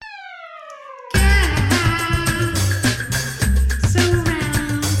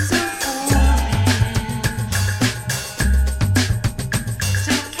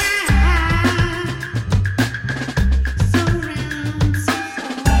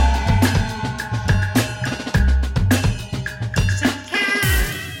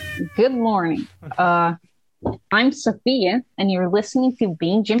Good morning. I'm Sophia, and you're listening to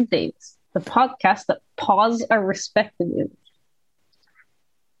Being Jim Davis, the podcast that paws are respected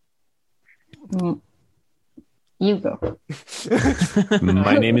in. You go.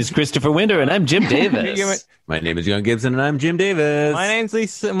 My name is Christopher Winter, and I'm Jim Davis. My name is Young Gibson, and I'm Jim Davis. My name's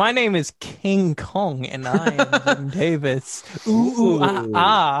Lisa. My name is King Kong, and I am Jim Davis. Ooh,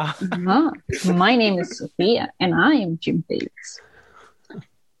 ah. My name is Sophia, and I am Jim Davis.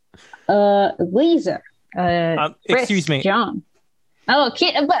 Lisa. Chris, Excuse me, John. Oh,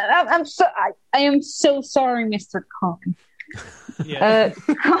 I am so sorry, Mr. Kong. Yeah.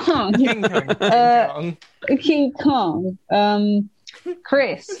 Kong. King King Kong. Kong.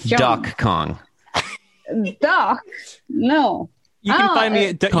 Chris. John. Doc Kong. Doc. No. You can find me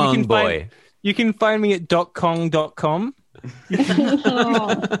at Kong Boy. You can find me at dockong.com.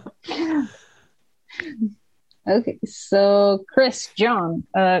 Okay, so Chris, John,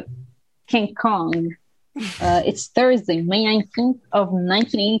 King Kong. It's Thursday, May 19th of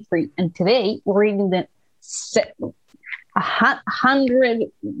 1983, and today we're reading the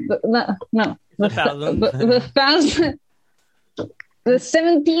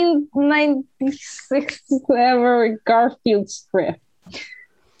ever Garfield strip.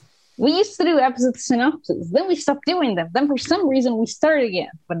 We used to do episode synopses, then we stopped doing them. Then for some reason we started again.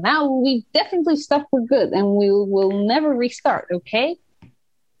 But now we definitely stopped for good, and we will never restart, okay?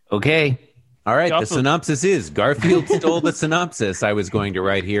 Okay. All right, the synopsis is Garfield stole the synopsis I was going to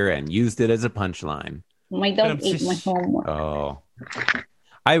write here and used it as a punchline. My dog ate my homework. Oh.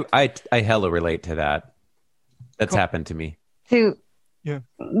 I hella relate to that. That's happened to me. To Yeah.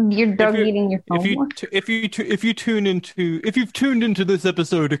 your dog eating your homework? If you've tuned into this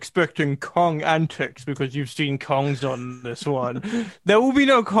episode expecting Kong antics because you've seen Kongs on this one, there will be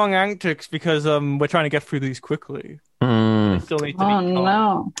no Kong antics because we're trying to get through these quickly. They still need to be Kong.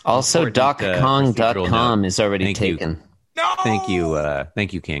 No. Also, Important, DocKong.com is already Thank taken. you. No! Thank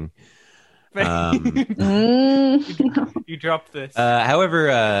you, King. You dropped this.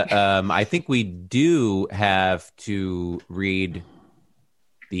 However, I think we do have to read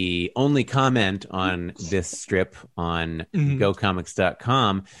the only comment on this strip on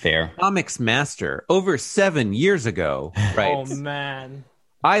GoComics.com. Fair. Comics Master, over 7 years ago, writes, Oh, man.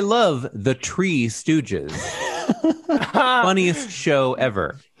 I love the Tree Stooges. Funniest show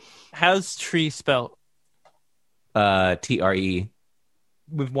ever. How's tree spelled? TRE.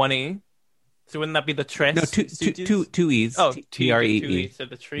 With one E? So wouldn't that be the Tress? No, two E's. Oh, TREE. So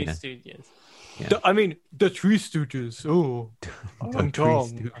the Tree Yeah. Studios. Yeah. I mean, the Tree Stooges. Oh, The Tree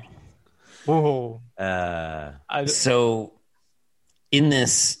Stooges. Oh. So, in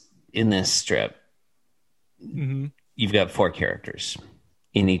this strip, you've got 4 characters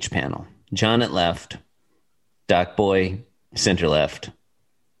in each panel. John at left, Doc Boy center left,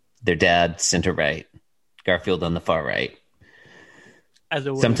 their dad center right, Garfield on the far right. As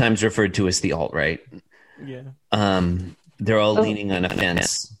a Sometimes referred to as the alt-right. Yeah. They're all leaning on a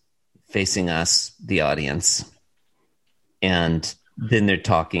fence, facing us, the audience. And then they're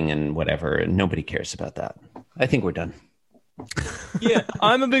talking and whatever, and nobody cares about that. I think we're done. Yeah,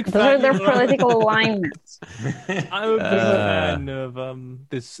 I'm a big Those are fan. their political alignments. I'm a big fan of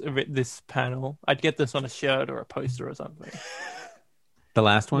this panel. I'd get this on a shirt or a poster or something. The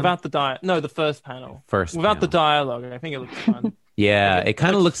last one? Without the the first panel. Without the dialogue, I think it looks fun. Yeah, it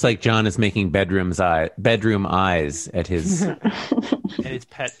kind of looks like John is making bedroom eyes at his And his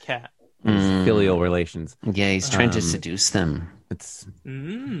pet cat. filial relations. Yeah, he's trying to seduce them. It's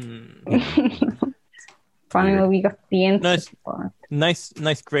Finally, we got the Nice. insect part. Nice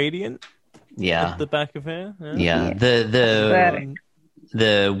gradient Yeah. at the back of here. Yeah.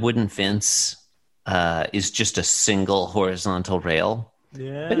 The wooden fence is just a single horizontal rail,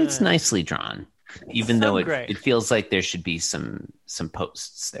 Yeah. but it's nicely drawn. Even So though great. it feels like there should be some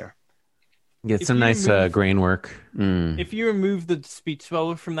posts there. Get If some you nice move- grain work. If you remove the speech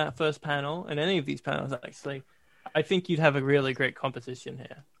bubble from that first panel, and any of these panels actually, I think you'd have a really great composition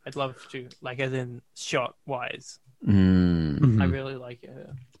here. I'd love to, like, as in shot wise. I really like it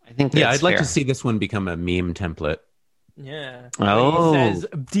here. I think Yeah, that's I'd like to fair. see this one become a meme template. Yeah. Oh. He says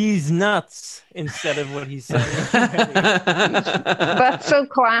these nuts instead of what he's saying. That's so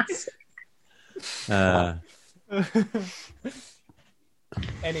classic.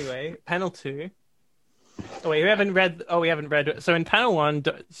 Anyway, panel 2. Oh wait, we haven't read. So in panel 1,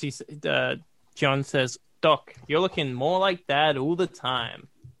 John says, "Doc, you're looking more like Dad all the time."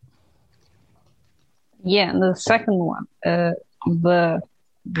 Yeah, and the second one, the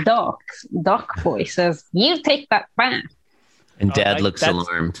Doc Boy says, "You take that back." And Dad looks that's-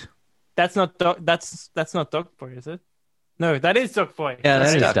 alarmed. That's not Doc. That's not Doc Boy, is it? No, that is Duck Boy. Yeah,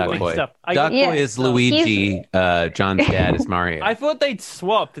 that is Duck Duck Boy. Boy. Stuff. Duck Yeah, Boy is Luigi. John's dad is Mario. I thought they'd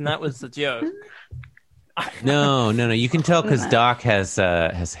swapped, and that was the joke. No. You can tell because Doc has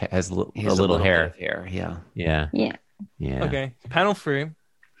a little hair. Bit of hair. Yeah. Yeah. Okay, panel 3.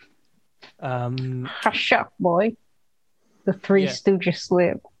 Hush up, boy. The Three Stooges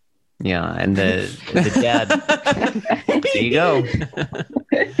slip. Yeah, and the dad. There you go. Three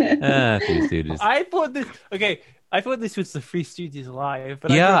Stooges. I thought this was the Three Stooges live. But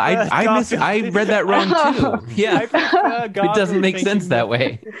Yeah, I read that wrong too. Yeah, it doesn't make sense that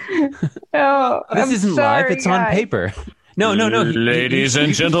way. Oh, This isn't sorry, live; it's on guys. paper. No. Ladies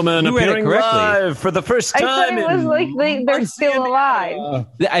and gentlemen, you read it appearing correctly. live for the first I time. thought it was like they're still alive.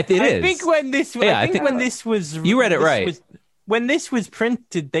 It is. I think when this, when this was, You read it right. When this was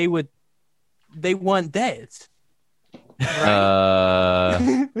printed, they weren't dead. Well,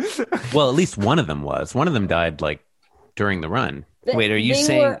 at least one of them was. One of them died like during the run. Wait, are you they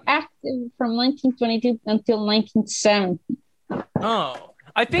saying- were active from 1922 until 1970? Oh,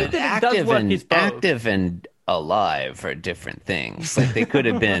 I think that it active does work and as both. active and alive are different things. Like they could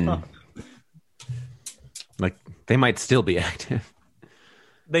have been. Like they might still be active.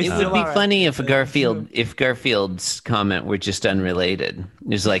 They It still would be are funny active. if Garfield's comment were just unrelated.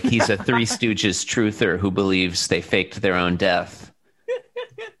 It's like he's a Three Stooges truther who believes they faked their own death.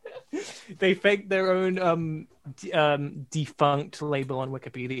 They faked their own defunct label on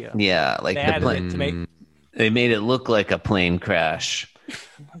Wikipedia. Yeah, like They the added plane. it to make. They made it look like a plane crash.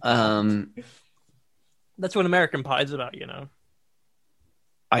 That's what American Pie is about, you know.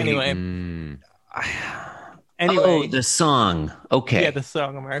 Anyway, Anyway, the song. Okay, yeah, the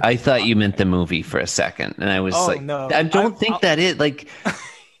song American. I thought you meant the movie for a second, and I was Oh, like, no. I don't think that it like.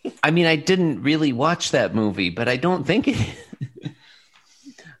 I mean, I didn't really watch that movie, but I don't think it.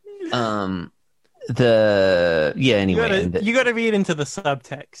 Anyway, You got to read into the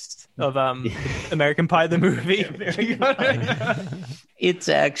subtext of American Pie the movie. it's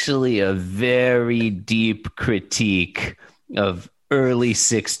actually a very deep critique of early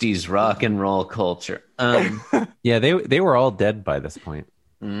 60s rock and roll culture. Yeah, they were all dead by this point.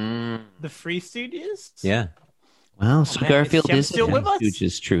 The Three Stooges. Yeah. Well, so man, Garfield is Shemp is still with us?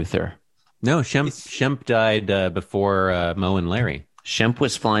 Stooges truther. No, Shemp died before Mo and Larry. Shemp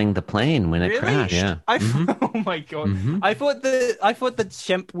was flying the plane when it Really? crashed. Yeah. Oh my god! I thought that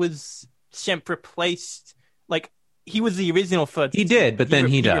Shemp replaced, like, he was the original third. He did, but then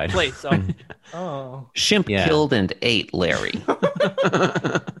he died. Replaced, oh. Shemp killed and ate Larry.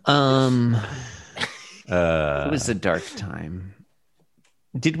 It was a dark time.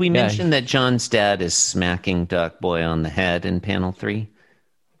 Did we mention that John's dad is smacking Duck Boy on the head in panel 3?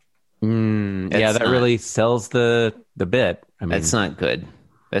 Yeah, that really sells the bit. I mean, That's not good.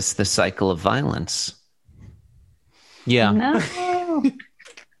 That's the cycle of violence. Yeah. No.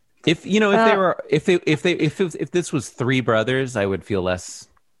 If this was three brothers, I would feel less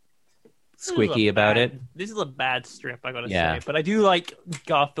squeaky about it. This is a bad strip, I gotta Yeah. say. But I do like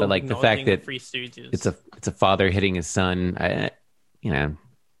Garfield. But like the fact that Three Stooges. it's a father hitting his son.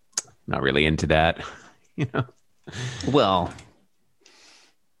 Not really into that. Well,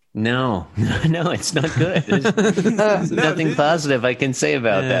 no, it's not good. There's nothing positive I can say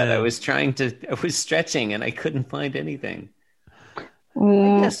about that. I was stretching and I couldn't find anything.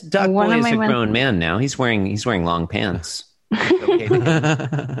 I guess Duck Boy is a grown man now. He's wearing long pants. Okay.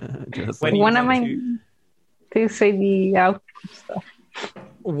 One of my to say the out stuff.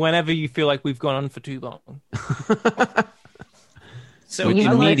 Whenever you feel like we've gone on for too long. So You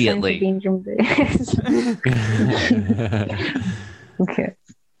know my sense of immediately, danger is. Okay.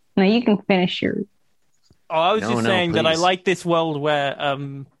 Now you can finish your. Oh, I was just saying that I please. like this world where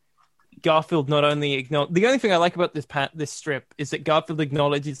Garfield not only the only thing I like about this strip is that Garfield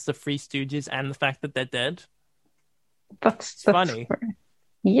acknowledges the Three Stooges and the fact that they're dead. That's funny.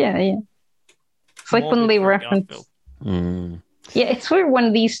 Yeah. It's like when they reference. Yeah, it's weird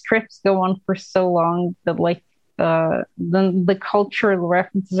when these strips go on for so long that like the cultural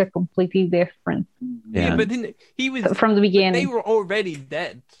references are completely different. Yeah, but he was from the beginning. They were already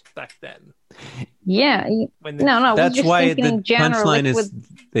dead back then. Yeah. No. That's why the punchline like, is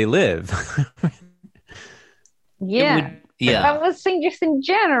they live. Yeah. I was saying just in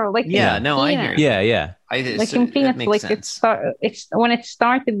general, like I hear you. Yeah. Like in Peanuts, like it's when it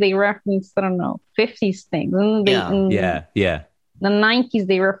started, they referenced 50s things, and yeah. The 90s,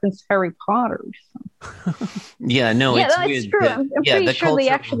 they referenced Harry Potter. So. It's that's weird. true. I'm pretty sure they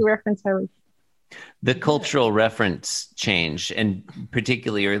actually reference Harry. The cultural reference change, and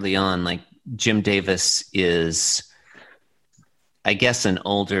particularly early on, like Jim Davis is, I guess, an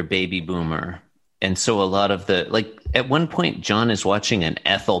older baby boomer And so a lot of the, like, at one point, John is watching an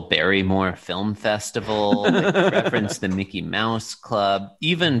Ethel Barrymore film festival, like, reference the Mickey Mouse Club.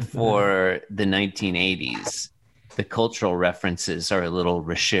 Even for the 1980s, the cultural references are a little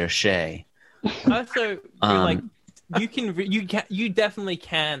recherche. Also, like, you definitely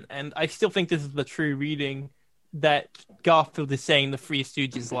can, and I still think this is the true reading, that Garfield is saying the Three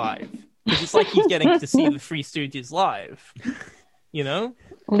Stooges live. Because it's like he's getting to see the Three Stooges live. You know?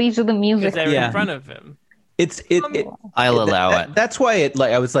 These are the music. Because they're in front of him. I'll allow it. That's why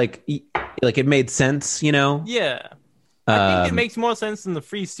I was like it made sense, you know? Yeah. I think it makes more sense than the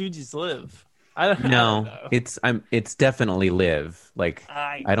Three Stooges live. I don't know. It's definitely live. Like,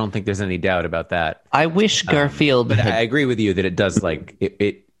 I don't think there's any doubt about that. I wish Garfield but I agree with you that it does, like,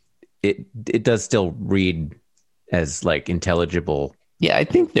 it does still read as, like, intelligible. Yeah, I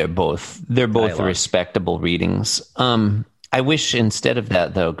think they're both dialogue. respectable readings. I wish instead of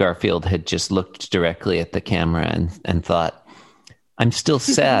that, though, Garfield had just looked directly at the camera and thought, I'm still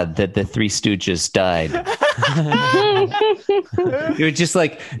sad that the Three Stooges died. You're just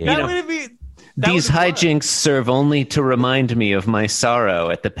like, these hijinks serve only to remind me of my sorrow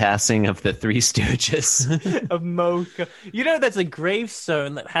at the passing of the Three Stooges. Of Mocha. You know, there's a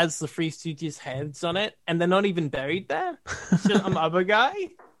gravestone that has the Three Stooges' heads on it, and they're not even buried there. It's just some other guy.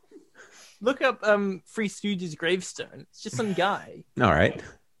 Look up Three Stooges gravestone. It's just some guy. All right.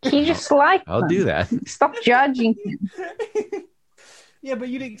 He just like I'll do that. Stop judging him. Yeah, but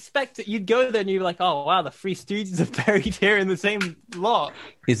you'd expect it. You'd go there and you'd be like, oh, wow, the Three Stooges are buried here in the same lot.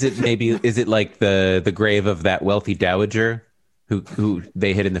 Is it like the grave of that wealthy dowager who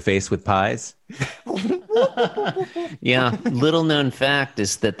they hit in the face with pies? Yeah, little known fact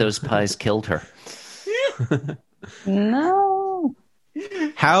is that those pies killed her. No.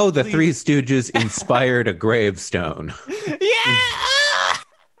 How the Three Stooges inspired a gravestone. Yeah!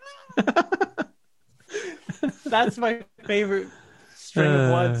 That's my favorite string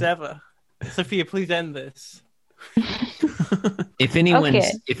of words ever. Sophia, please end this. If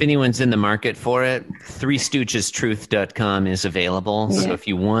anyone's in the market for it, threestoogestruth.com is available. Yeah. So if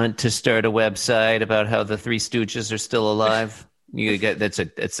you want to start a website about how the Three Stooges are still alive, you get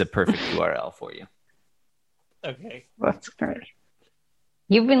it's a perfect URL for you. Okay. That's great.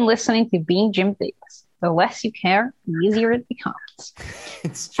 You've been listening to Being Jim Davis. The less you care, the easier it becomes.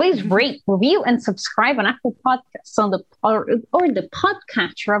 Please rate, review, and subscribe on Apple Podcasts or the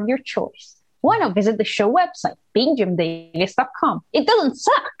podcatcher of your choice. Why not visit the show website, beingjimdavis.com? It doesn't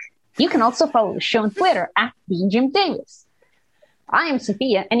suck. You can also follow the show on Twitter at beingjimdavis. I am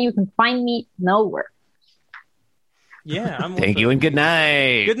Sophia, and you can find me nowhere. Yeah, Thank you and good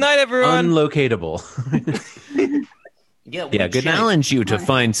night. Good night, everyone. Unlocatable. Yeah, we challenge you to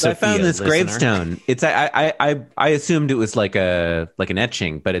find Sophia. I found this listener. gravestone. It's I assumed it was like an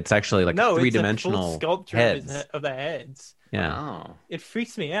etching, but it's actually like a three-dimensional sculpture heads. of their heads. Yeah, wow. It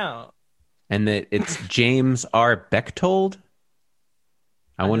freaks me out. And that it's James R. Bechtold.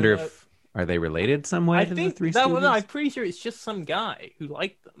 I wonder if are they related some way to the Three Stooges? I'm pretty sure it's just some guy who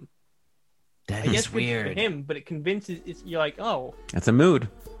liked them. That is weird. For him, but it convinces you're like, oh, that's a mood.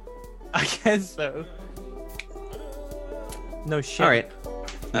 I guess so. No shit. All right.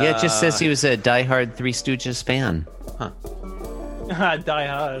 Yeah, it just says he was a diehard Three Stooges fan. Huh. Die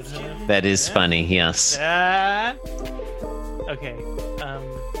Hard. That is funny, yes. Okay.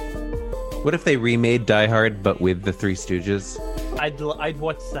 What if they remade Die Hard but with the Three Stooges? I'd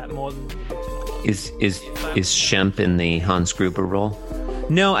watch that more than the original. Is Shemp in the Hans Gruber role?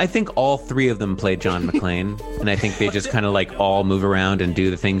 No, I think all three of them play John McClane, and I think they just kind of like all move around and do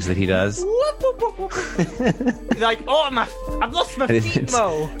the things that he does. Like, oh, I've lost my feet,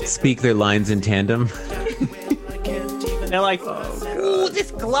 Mo. Speak their lines in tandem. They're like, ooh,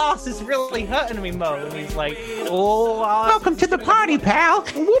 this glass is really hurting me, Mo. And he's like, oh, welcome to the party, pal.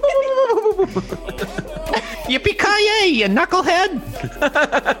 Yippee-ki-yay, you knucklehead.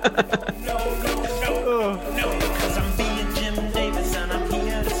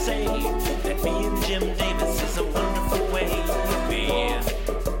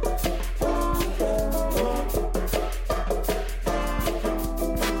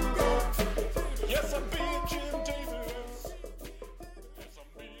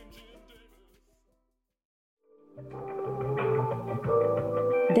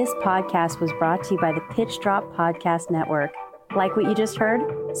 This podcast was brought to you by the Pitch Drop Podcast Network. Like what you just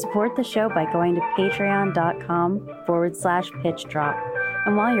heard? Support the show by going to patreon.com/pitchdrop.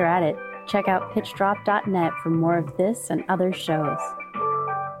 And while you're at it, check out pitchdrop.net for more of this and other shows.